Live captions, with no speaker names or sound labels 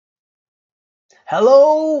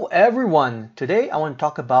Hello everyone! Today I want to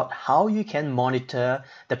talk about how you can monitor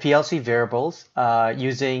the PLC variables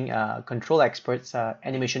using Control Expert's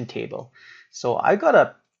animation table. So I got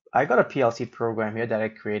a PLC program here that I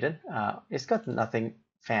created. It's got nothing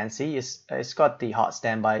fancy. It's got the hot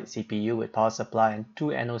standby CPU with power supply and two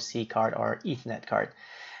NOC card or Ethernet card,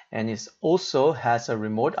 and it also has a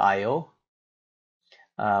remote I/O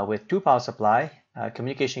with two power supply,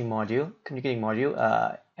 communicating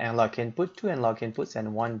module, analog input, two analog inputs,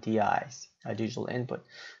 and one DIs, a digital input.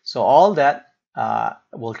 So all that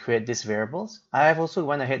will create these variables. I have also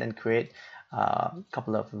went ahead and create a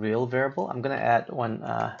couple of real variable. I'm going to add one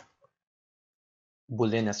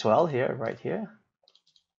boolean as well here, right here,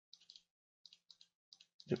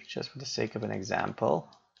 just for the sake of an example.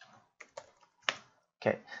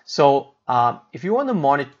 Okay, so if you want to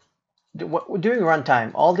monitor during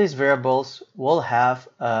runtime, all these variables will have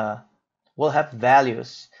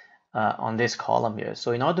values on this column here.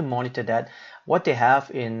 So in order to monitor that, what they have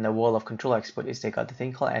in the world of Control Expert is they got the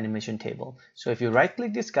thing called animation table. So if you right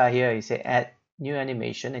click this guy here, you say add new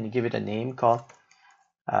animation and you give it a name called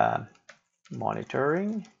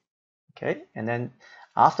monitoring. Okay, and then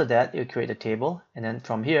after that you create a table, and then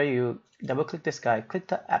from here you double click this guy, click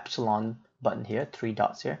the epsilon button here, three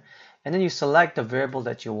dots here, and then you select the variable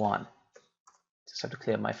that you want. Just have to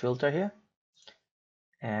clear my filter here,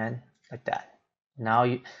 and like that. Now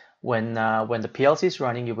when the PLC is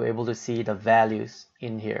running, you'll be able to see the values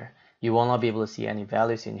in here. You will not be able to see any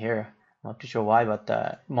values in here. I'm not too sure why, but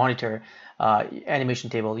the monitor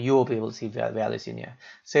animation table, you will be able to see values in here.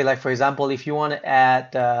 Say like, for example, if you want to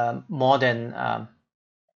add more than,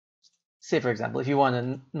 say for example, if you want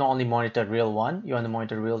to not only monitor real 1, you want to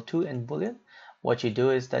monitor real 2 and boolean, what you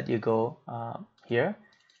do is that you go here,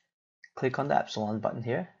 click on the epsilon button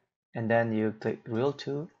here, and then you click real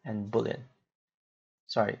 2 and boolean.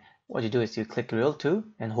 Sorry, what you do is you click real 2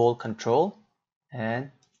 and hold control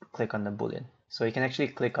and click on the boolean. So you can actually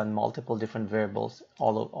click on multiple different variables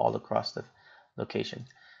all across the location.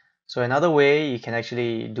 So another way you can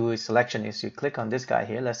actually do a selection is you click on this guy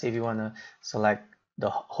here. Let's say if you want to select the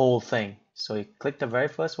whole thing. So you click the very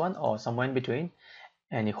first one or somewhere in between,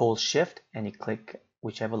 and you hold shift and you click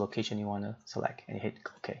whichever location you want to select and you hit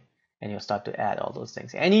OK. And you'll start to add all those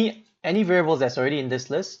things. Any variables that's already in this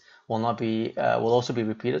list will not be will also be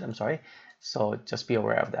repeated. I'm sorry, so just be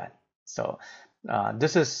aware of that. So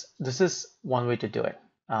this is one way to do it,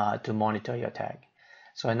 to monitor your tag.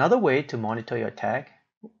 So another way to monitor your tag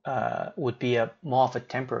would be more of a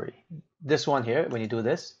temporary. This one here, when you do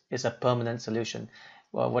this, is a permanent solution.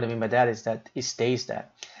 Well, what I mean by that is that it stays there.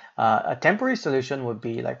 A temporary solution would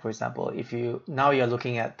be like, for example, if now you're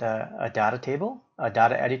looking at a data table, a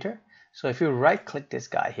data editor. So if you right click this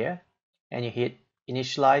guy here and you hit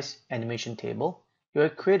initialize animation table, you will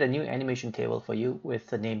create a new animation table for you with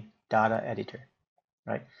the name data editor,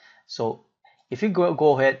 right? So if you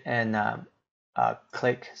go ahead and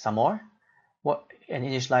click some more, and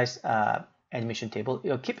initialize animation table,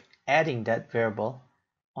 you'll keep adding that variable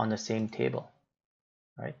on the same table,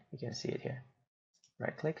 right? You can see it here.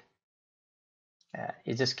 Right click.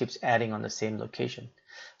 It just keeps adding on the same location.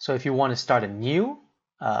 So if you want to start a new,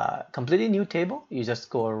 completely new table, you just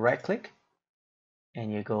go right click and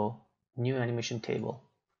you go new animation table.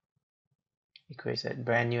 It creates a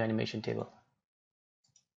brand new animation table.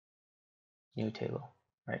 New table,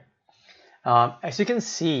 right? As you can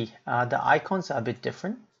see, the icons are a bit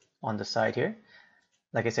different on the side here.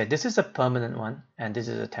 Like I said, this is a permanent one and this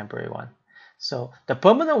is a temporary one. So the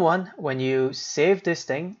permanent one, when you save this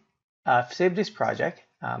thing, save this project,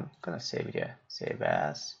 I'm gonna save it here, save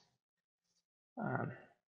as,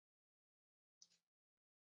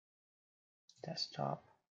 desktop,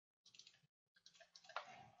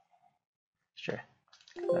 sure,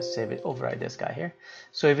 let's save it, override this guy here.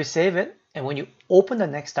 So if you save it, and when you open the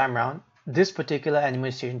next time around, this particular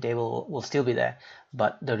animation table will still be there,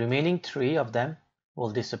 but the remaining 3 of them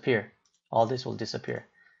will disappear. All this will disappear.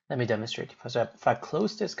 Let me demonstrate. So if I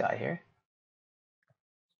close this guy here,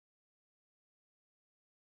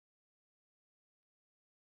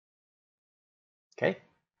 okay,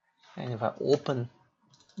 and if I open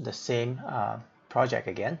the same project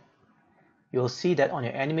again, you'll see that on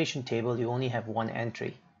your animation table you only have 1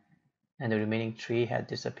 entry and the remaining 3 had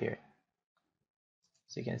disappeared.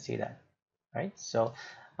 So you can see that, right? So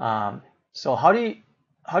so how do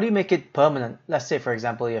you make it permanent? Let's say, for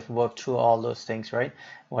example, you have worked through all those things, right?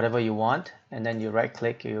 Whatever you want, and then you right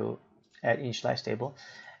click, you add initialize table,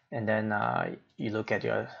 and then you look at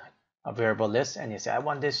your variable list and you say, I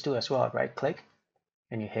want this too as well. Right click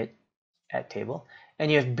and you hit add table,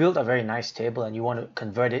 and you have built a very nice table and you want to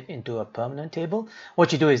convert it into a permanent table,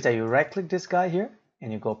 what you do is that you right click this guy here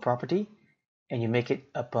and you go property and you make it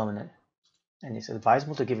a permanent. And it's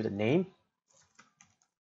advisable to give it a name.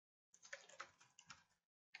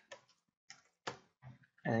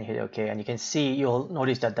 And then hit OK, and you can see, you'll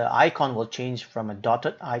notice that the icon will change from a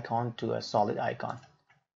dotted icon to a solid icon.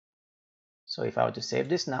 So if I were to save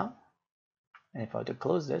this now, and if I were to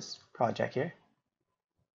close this project here,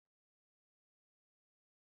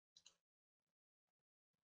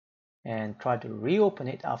 and try to reopen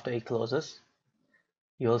it after it closes,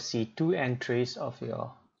 you'll see 2 entries of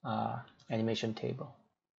your animation table.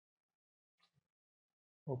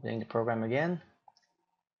 Opening the program again.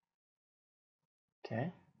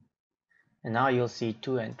 Okay. And now you'll see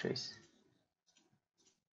 2 entries.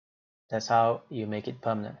 That's how you make it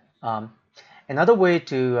permanent. Another way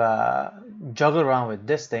to juggle around with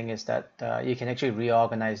this thing is that you can actually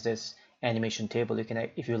reorganize this animation table. You can,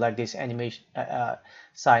 if you like this animation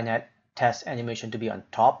SciNet test animation to be on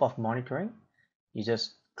top of monitoring, you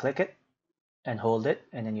just click it and hold it,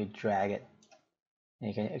 and then you drag it, and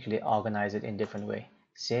you can actually organize it in different way.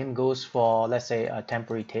 Same goes for, let's say, a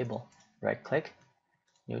temporary table. Right click,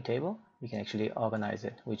 new table, you can actually organize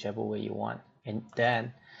it whichever way you want, and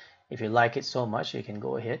then if you like it so much, you can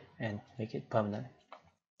go ahead and make it permanent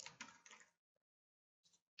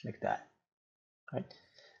like that, right?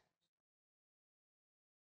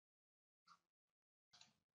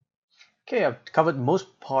 Okay, I've covered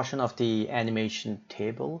most portion of the animation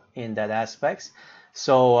table in that aspects.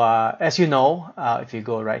 So as you know, if you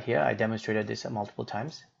go right here, I demonstrated this multiple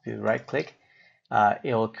times. If you right click,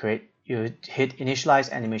 it will create, you hit initialize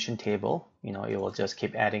animation table, it will just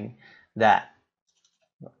keep adding that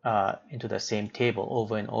into the same table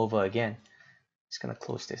over and over again. Just gonna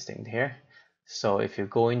close this thing here. So if you're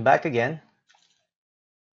going back again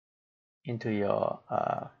into your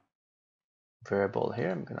variable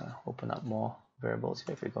here, I'm gonna open up more variables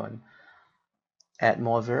here. If you're going add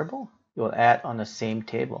more variable, you will add on the same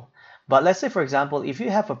table. But let's say, for example, if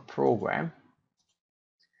you have a program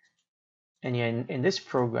and you're in this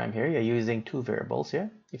program here, you're using 2 variables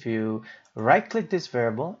here. If you right click this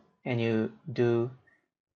variable and you do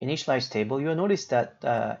initialize table, you'll notice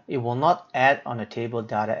that it will not add on a table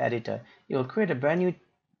data editor. It will create a brand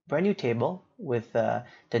new table with the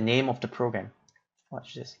name of the program.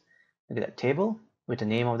 Watch this. Look at that table with the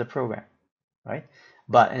name of the program, right?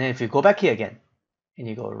 And then if you go back here again and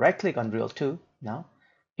you go right click on Real 2 now,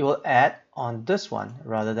 it will add on this one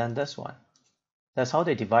rather than this one. That's how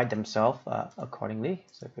they divide themselves accordingly.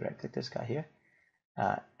 So if you right click this guy here,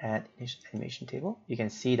 add animation table, you can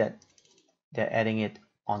see that they're adding it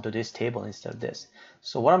onto this table instead of this.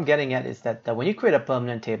 So what I'm getting at is that when you create a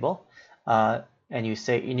permanent table and you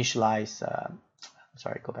say initialize,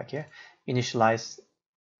 go back here, initialize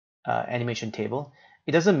animation table,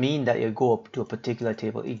 it doesn't mean that you go up to a particular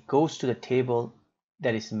table. It goes to the table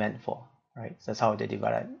that is meant for, right? So that's how they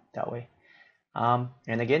divide it that way. And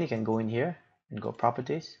again, you can go in here and go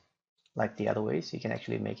properties like the other ways. You can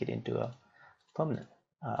actually make it into a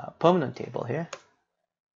permanent table here.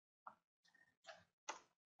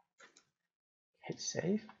 Hit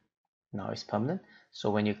save. Now it's permanent.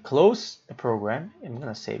 So when you close the program, I'm going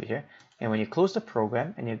to save it here. And when you close the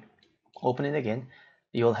program and you open it again,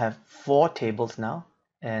 you'll have 4 tables now,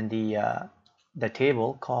 and the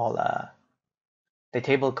table called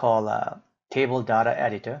table data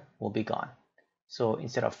editor will be gone. So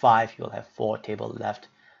instead of 5, you'll have 4 tables left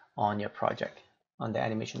on your project on the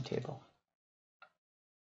animation table.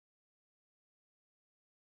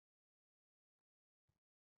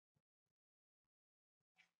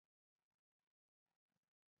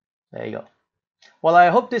 There you go. Well, I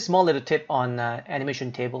hope this small little tip on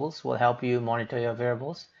animation tables will help you monitor your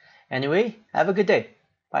variables. Anyway, have a good day.